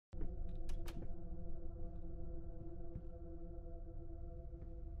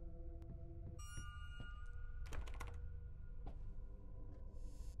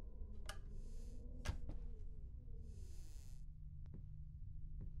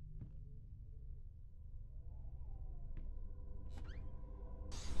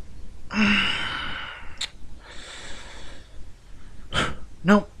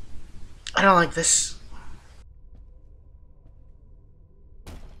I don't like this.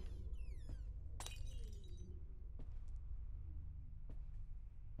 I'm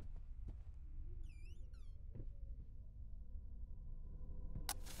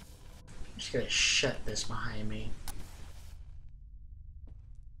just gonna shut this behind me.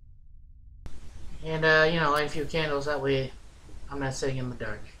 And, light a few candles, that way I'm not sitting in the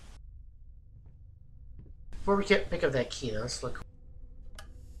dark. Before we pick up that key, though, let's look.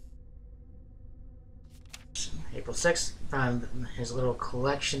 April 6th, found his little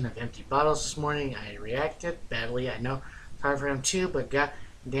collection of empty bottles this morning. I reacted badly, I know. It's hard for him too, but god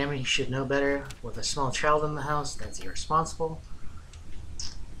damn it, he should know better. With a small child in the house, that's irresponsible.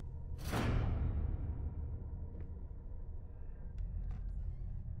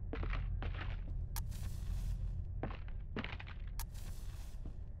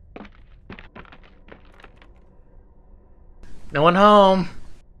 No one home.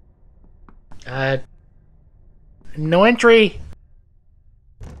 No entry.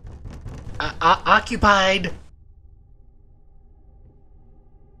 Occupied.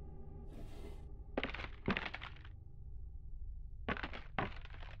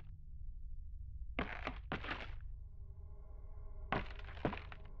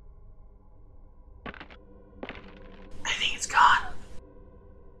 I think it's gone.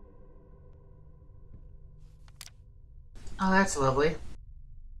 Oh, that's lovely.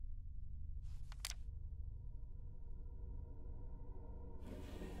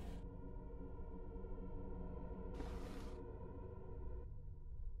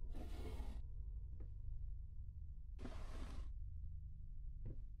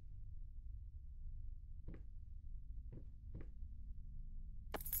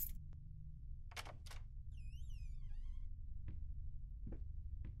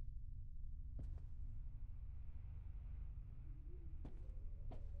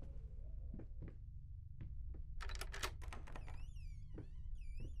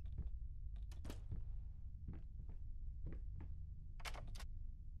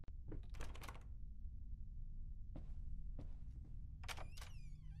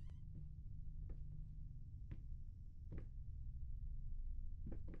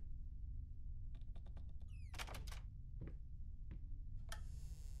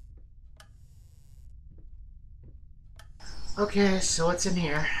 Okay, so what's in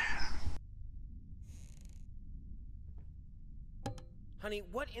here? Honey,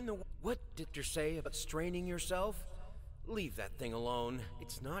 what did you say about straining yourself? Leave that thing alone.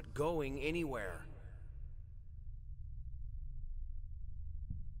 It's not going anywhere.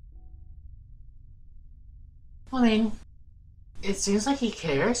 I mean, it seems like he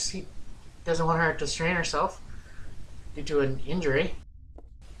cares. He doesn't want her to strain herself due to an injury.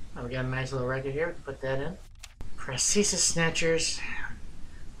 Oh, we got a nice little record here. Put that in. Prosthesis snatchers.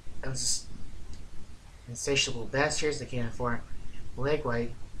 Those insatiable bastards that can't afford a leg. Why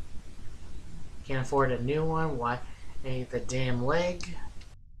can't afford a new one? Why ain't the damn leg?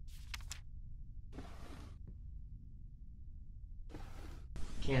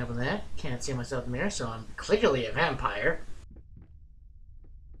 Can't open that. Can't see myself in the mirror, so I'm clearly a vampire.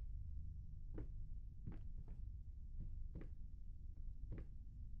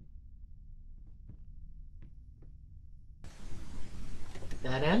 Put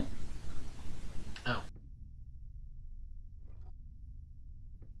that in. Oh.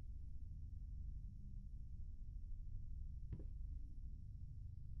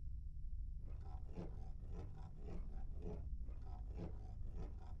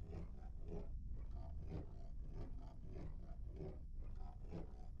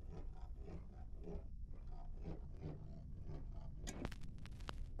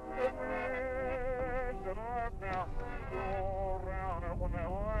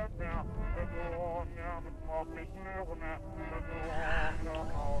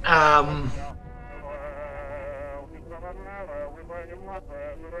 Um.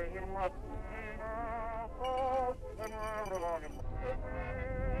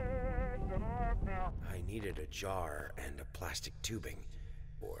 I needed a jar and a plastic tubing,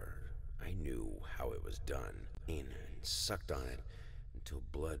 or I knew how it was done. And sucked on it until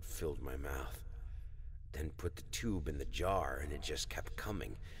blood filled my mouth. Then put the tube in the jar and it just kept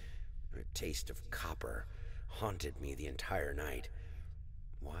coming. A taste of copper haunted me the entire night.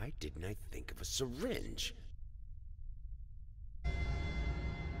 Why didn't I think of a syringe?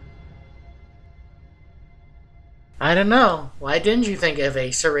 I don't know. Why didn't you think of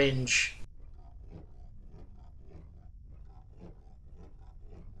a syringe?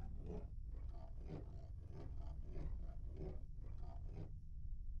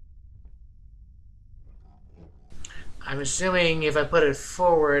 I'm assuming if I put it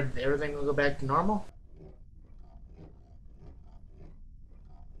forward, everything will go back to normal?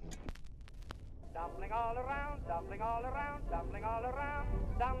 Stumbling all around, stumbling all around, stumbling all around,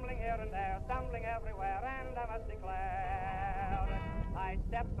 stumbling here and there, stumbling everywhere, and I must declare, I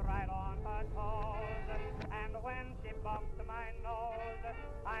stepped right on her toes, and when she bumped my nose,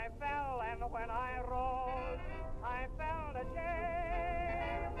 I fell, and when I rose, I felt ashamed.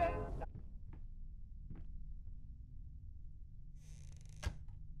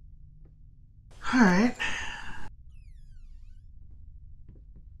 Alright.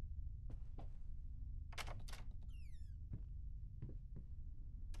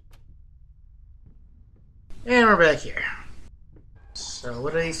 And we're back here. So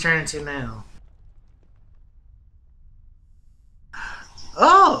what do these turn into now?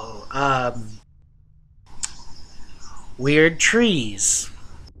 Oh! Weird trees.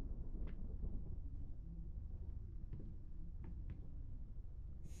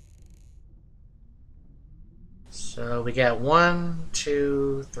 So we got 1,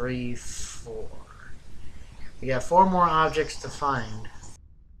 2, 3, 4. We got 4 more objects to find.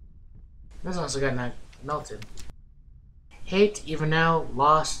 This also got not melted. Hate, even now,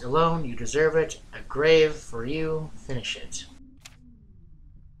 lost, alone, you deserve it. A grave for you, finish it.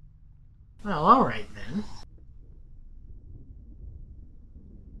 Well, alright then.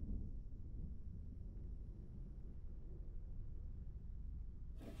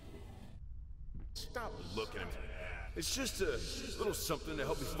 Stop looking at me. It's just a little something to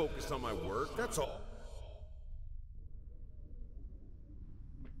help me focus on my work, that's all.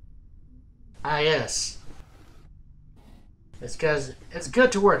 Ah, yes. It's because it's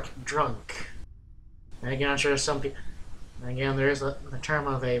good to work drunk. And again, I'm sure some people. Again, there is the term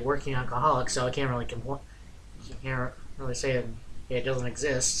of a working alcoholic, so I can't really you can't really say it doesn't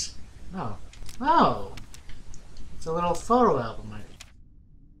exist. No. Oh. It's a little photo album.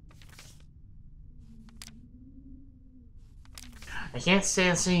 I can't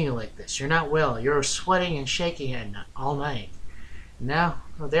stand seeing you like this. You're not well. You're sweating and shaking all night. Now,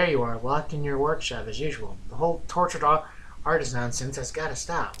 well, there you are, locked in your workshop as usual. The whole tortured artist nonsense has got to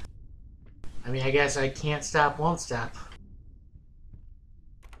stop. I mean, I guess I can't stop, won't stop.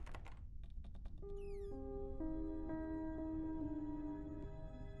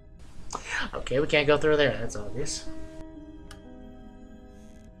 Okay, we can't go through there. That's obvious.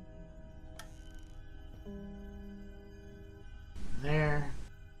 There.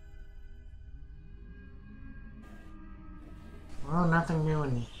 Well, nothing new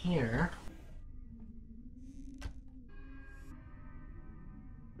in here.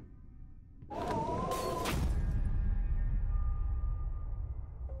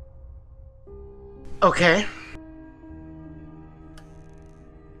 Okay.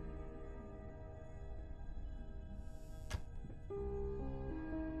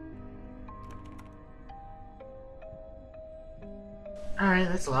 Alright,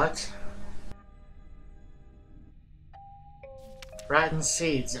 that's locked. Rotten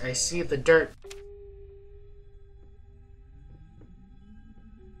seeds. I see the dirt.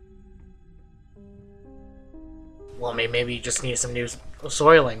 Well, maybe you just need some new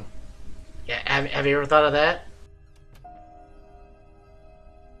soiling. Yeah, have you ever thought of that?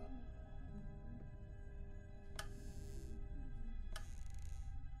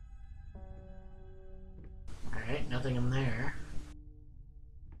 Alright, nothing in there.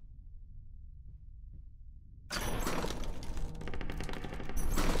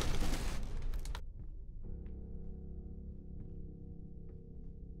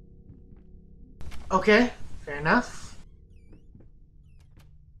 Okay, fair enough.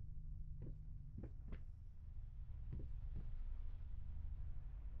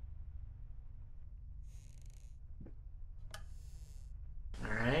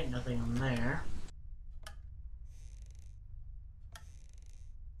 Alright, nothing in there.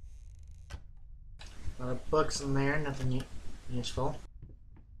 A lot of books in there, nothing useful.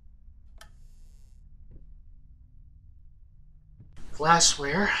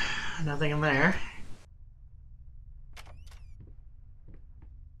 Glassware, nothing in there.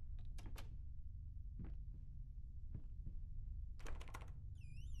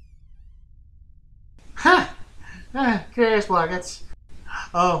 Huh! Curious buckets.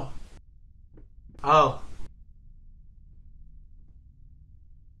 Oh. Oh.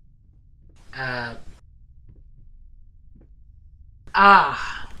 Uh.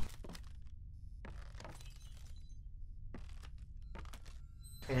 Ah.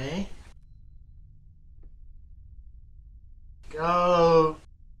 Okay. Go.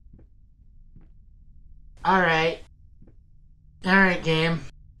 Alright. Alright, game.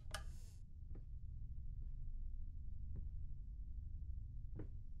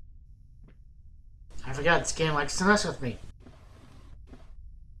 forgot this game likes to mess with me.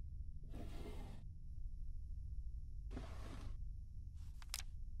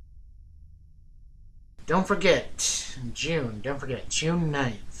 Don't forget, June. Don't forget, June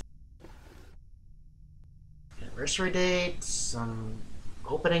 9th. Anniversary dates, some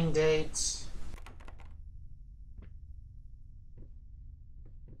opening dates.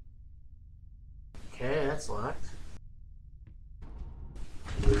 Okay, that's locked.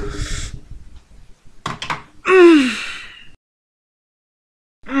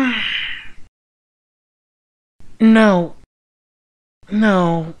 No.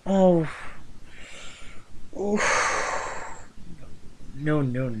 No. Oh. Oh. No,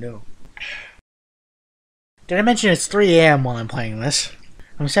 no, no. Did I mention it's 3 a.m. while I'm playing this?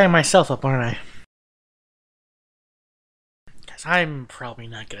 I'm setting myself up, aren't I? Because I'm probably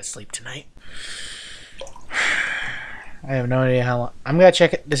not going to sleep tonight. I have no idea how long. I'm going to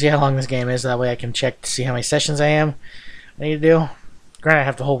check it to see how long this game is. That way I can check to see how many sessions I need to do. Granted, I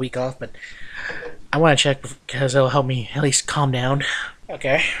have the whole week off, but I want to check because it'll help me at least calm down.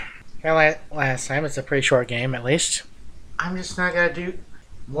 Okay. Last time, it's a pretty short game, at least. I'm just not going to do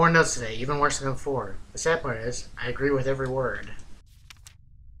more notes today, even worse than before. The sad part is, I agree with every word.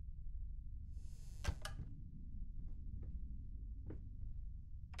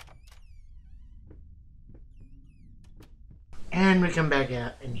 And we come back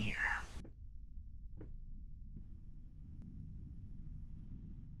out in here.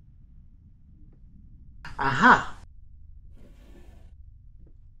 Aha!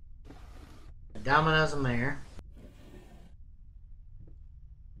 The dominoes in there.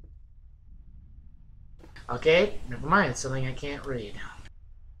 Okay, never mind. It's something I can't read.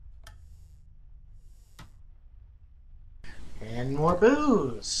 And more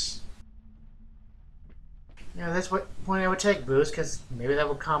booze. Yeah, that's what point I would take booze, because maybe that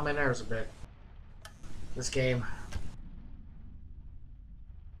will calm my nerves a bit. This game.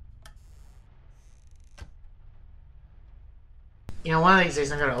 You know, one of these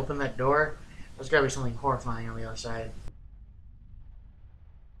days I'm going to open that door. There's got to be something horrifying on the other side.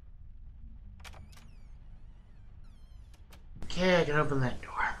 Okay, I can open that door.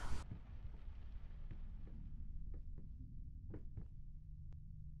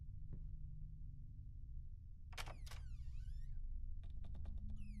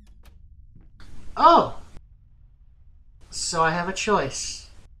 Oh! So I have a choice.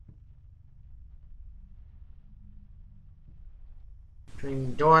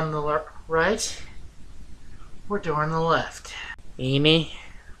 Between door on the right or door on the left. Eeny,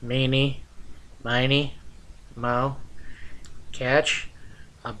 meeny, miny, mo. Catch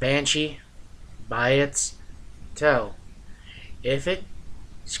a banshee by its toe. If it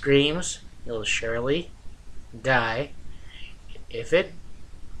screams, you'll surely die. If it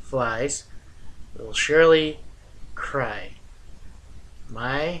flies, you'll surely cry.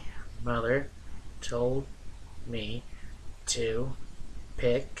 My mother told me to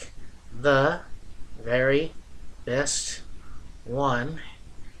pick the very best one,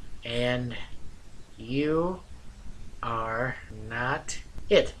 and you are not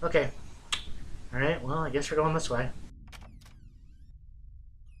it. Okay. Alright, well, I guess we're going this way.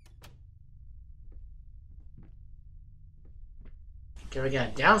 Okay, we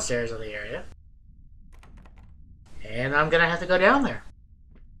got downstairs of the area. And I'm gonna have to go down there.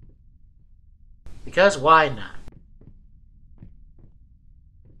 Because why not?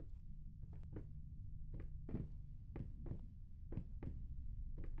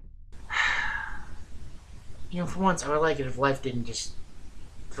 You know, for once, I would like it if life didn't just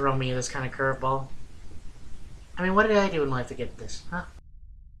throw me this kind of curveball. I mean, what did I do in life to get this, huh?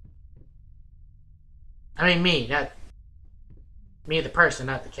 I mean, me, not... me, the person,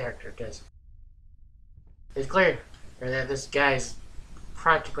 not the character, because... it's clear that this guy's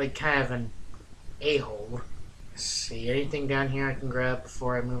practically kind of an a-hole. See, anything down here I can grab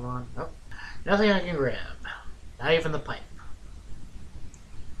before I move on? Nope. Nothing I can grab. Not even the pipe.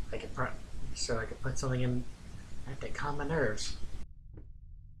 I could so I could put something in that to calm my nerves.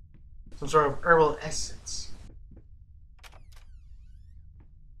 Some sort of herbal essence.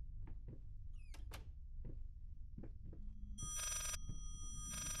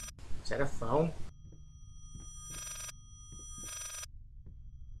 Is that a phone?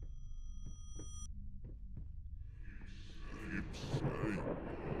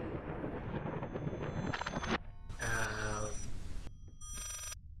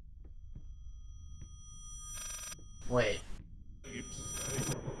 Wait.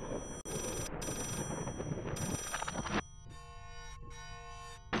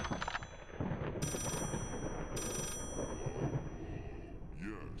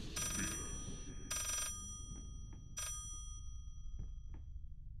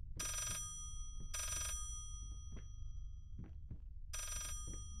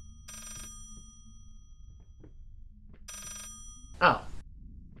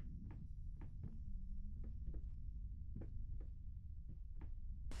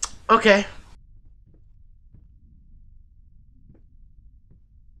 Okay.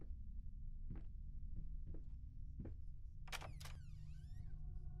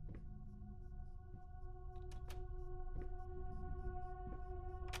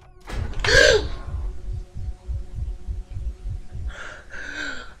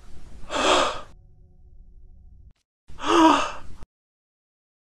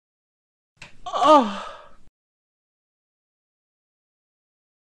 Oh.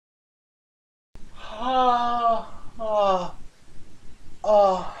 Oh. Oh.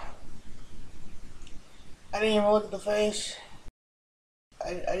 Oh. I didn't even look at the face.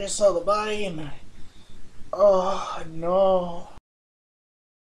 I just saw the body and oh no.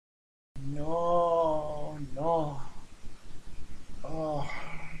 No. No. Oh.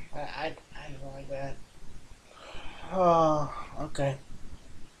 I don't like that. Oh. Okay.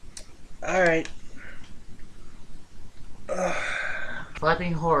 Alright.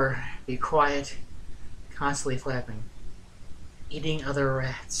 Flapping horror. Be quiet. Constantly flapping. Eating other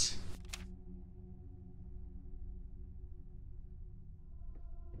rats.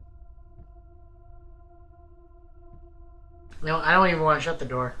 No, I don't even want to shut the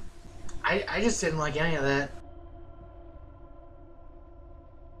door. I just didn't like any of that.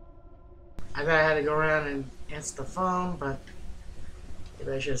 I thought I had to go around and answer the phone, but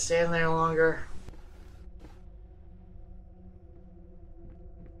maybe I should have stayed there longer.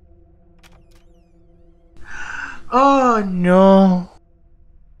 Oh no.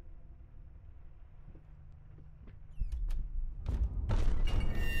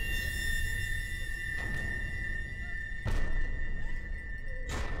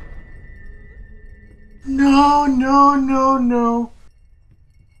 No, no, no, no.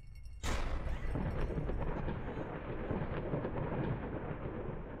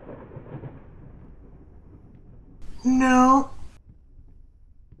 No.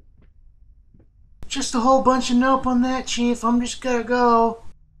 Just a whole bunch of nope on that, Chief. I'm just gonna go.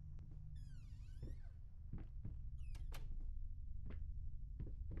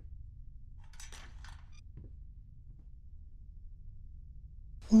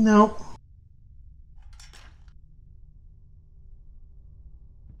 Nope.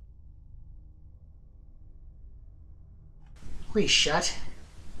 Please shut.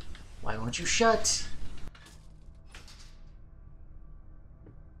 Why won't you shut?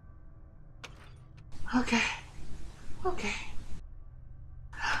 Okay. Okay.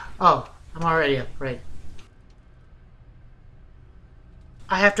 Oh, I'm already up. Right.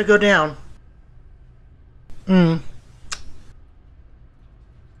 I have to go down. Hmm.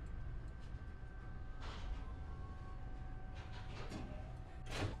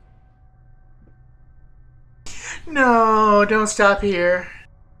 No, don't stop here.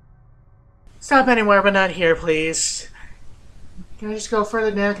 Stop anywhere but not here, please. Can I just go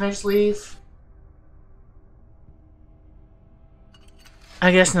further down? Can I just leave?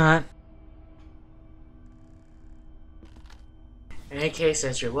 I guess not. In any case,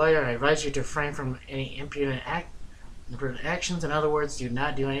 as your lawyer, I advise you to refrain from any impudent actions. In other words, do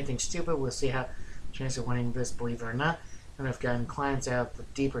not do anything stupid. We'll see how chance of winning this, believe it or not. And I've gotten clients out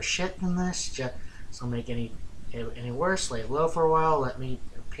with deeper shit than this. Just don't make any worse. Lay low for a while. Let me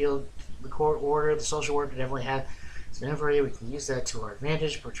appeal the court order. The social worker definitely had some info for you. We can use that to our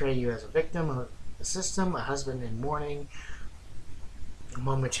advantage. Portray you as a victim of the system, a husband in mourning, a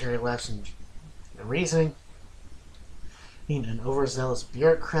momentary lapse in reasoning, being an overzealous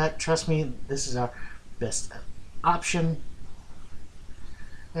bureaucrat. Trust me, this is our best option.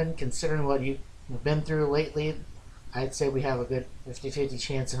 And considering what you've been through lately, I'd say we have a good 50-50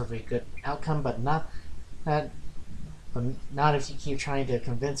 chance of a good outcome, but not if you keep trying to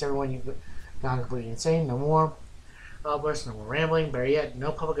convince everyone you've gone completely insane. No more outbursts, no more rambling. Better yet,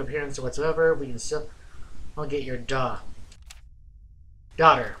 no public appearance whatsoever. We can still get your daughter.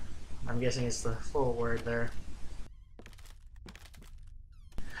 I'm guessing it's the full word there.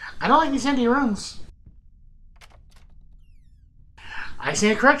 I don't like these empty rooms. I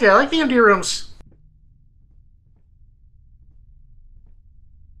stand corrected. I like the empty rooms.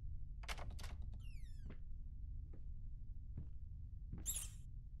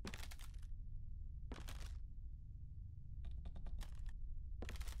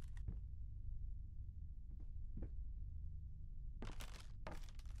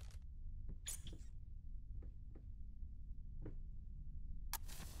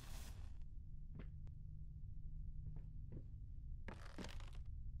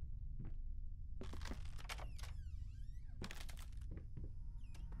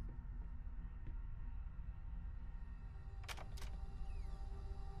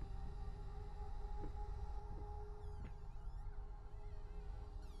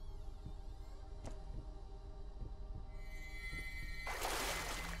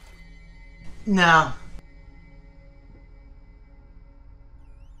 No.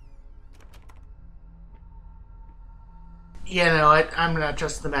 Yeah, no, I'm not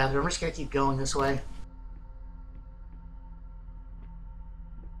trusting the bathroom. I'm just gonna keep going this way.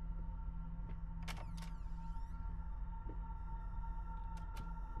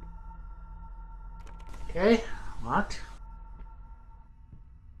 Okay, locked.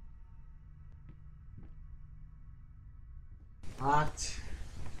 Locked.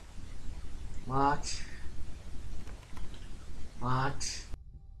 Locked. Locked.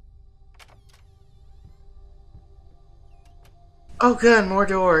 Oh good, more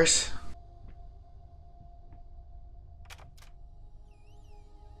doors.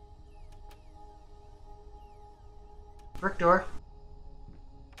 Brick door.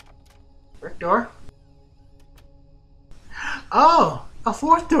 Brick door. Oh! A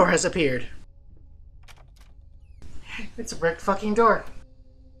fourth door has appeared. It's a brick fucking door.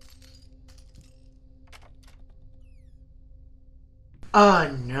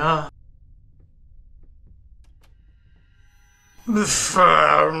 Oh no.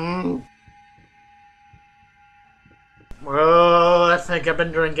 Oh, I think I've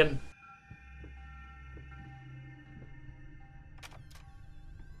been drinking.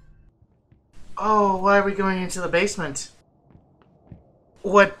 Oh, why are we going into the basement?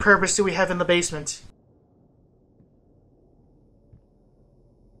 What purpose do we have in the basement?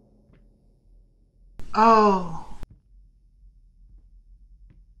 Oh.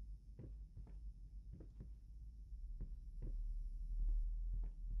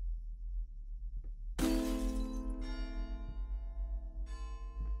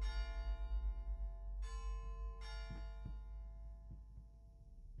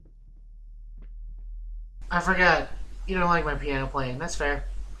 I forgot. You don't like my piano playing. That's fair.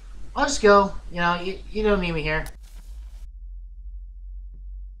 I'll just go. You know, you don't need me here.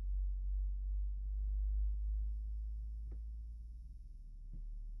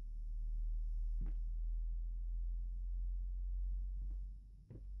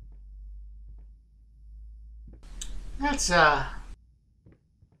 That's,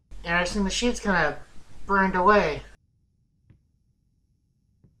 interesting. The sheet's kind of burned away.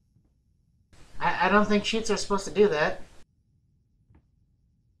 I don't think sheets are supposed to do that.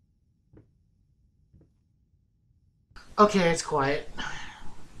 Okay, it's quiet.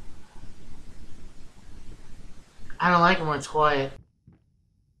 I don't like it when it's quiet.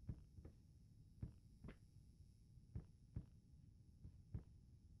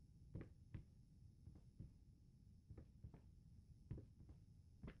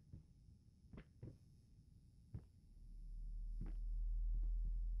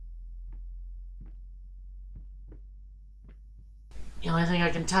 The only thing I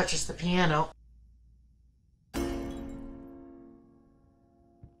can touch is the piano. And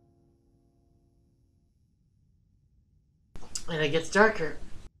it gets darker.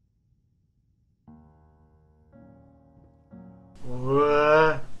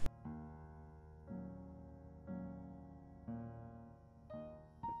 Whoa.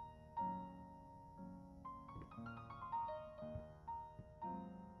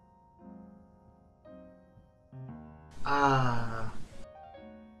 Ah.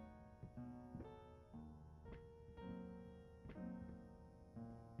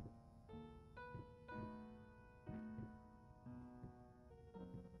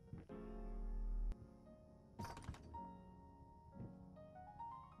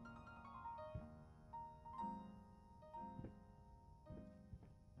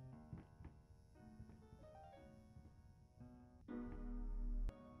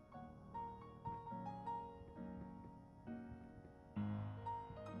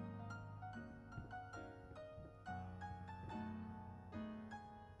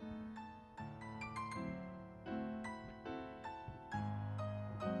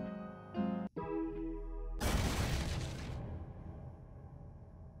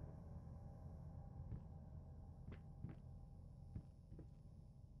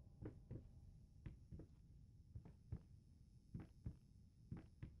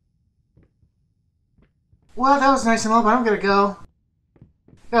 Well, that was nice and all, but I'm gonna go.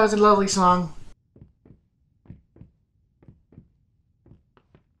 That was a lovely song.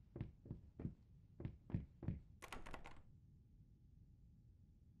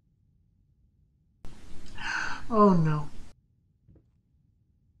 Oh no.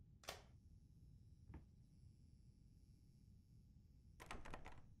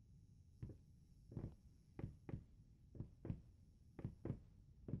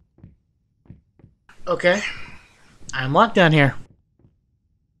 Okay. I'm locked down here.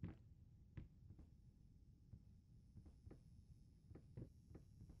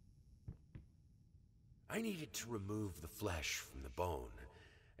 I needed to remove the flesh from the bone.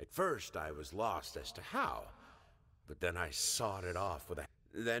 At first, I was lost as to how, but then I sawed it off with a...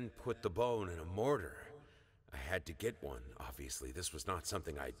 Then put the bone in a mortar. I had to get one, obviously. This was not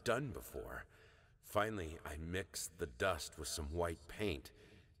something I'd done before. Finally, I mixed the dust with some white paint.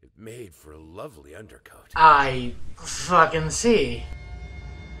 It made for a lovely undercoat. I fucking see.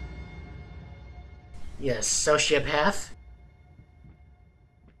 Yes, sociopath.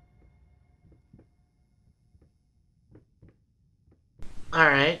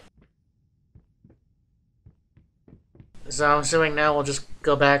 Alright. So I'm assuming now we'll just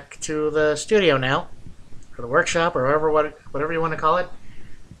go back to the studio now. Or the workshop, or whatever you want to call it.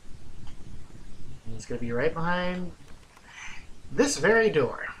 And it's going to be right behind this very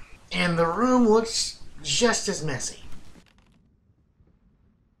door. And the room looks just as messy.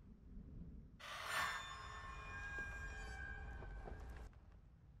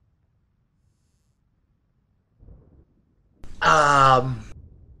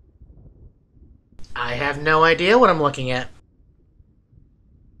 I have no idea what I'm looking at.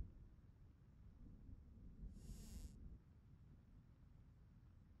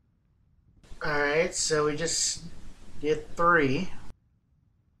 Alright, so we just did 3.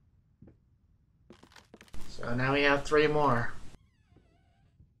 So now we have 3 more.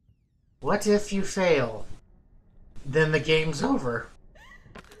 What if you fail? Then the game's over.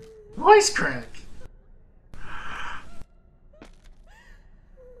 Voice crack!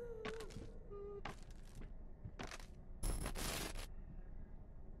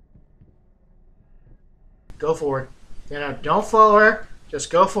 Go forward. You know, don't follow her. Just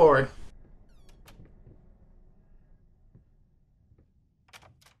go forward.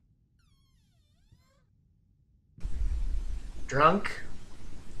 Drunk?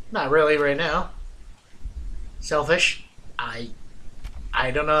 Not really right now. Selfish? I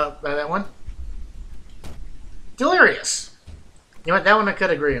don't know about that one. Delirious. You know what? That one I could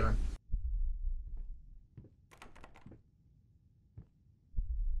agree on.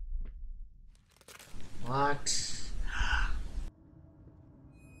 What?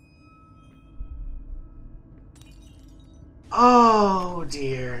 Oh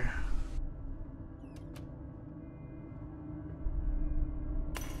dear.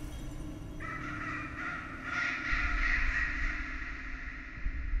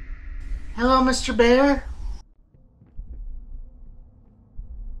 Hello, Mr. Bear?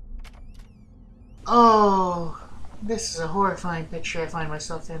 Oh, this is a horrifying picture I find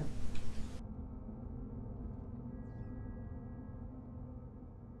myself in.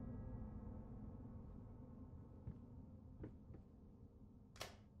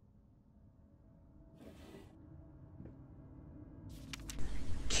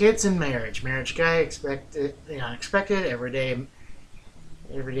 Kids and marriage. Marriage guy expected the unexpected. The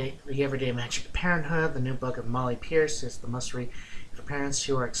everyday magic of parenthood. The new book of Molly Pierce is the must-read for parents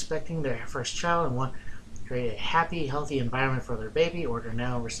who are expecting their first child and want to create a happy, healthy environment for their baby. Order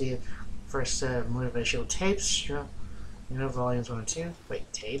now. Receive first set of motivational tapes. You know, volumes 1 and 2.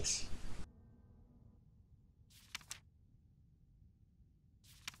 Wait, tapes?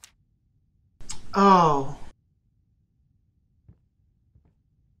 Oh.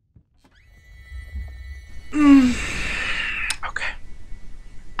 Okay.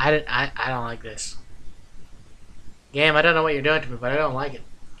 I don't like this. Game, I don't know what you're doing to me, but I don't like it.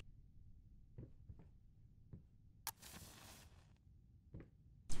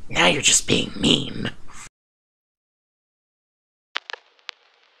 Now you're just being mean.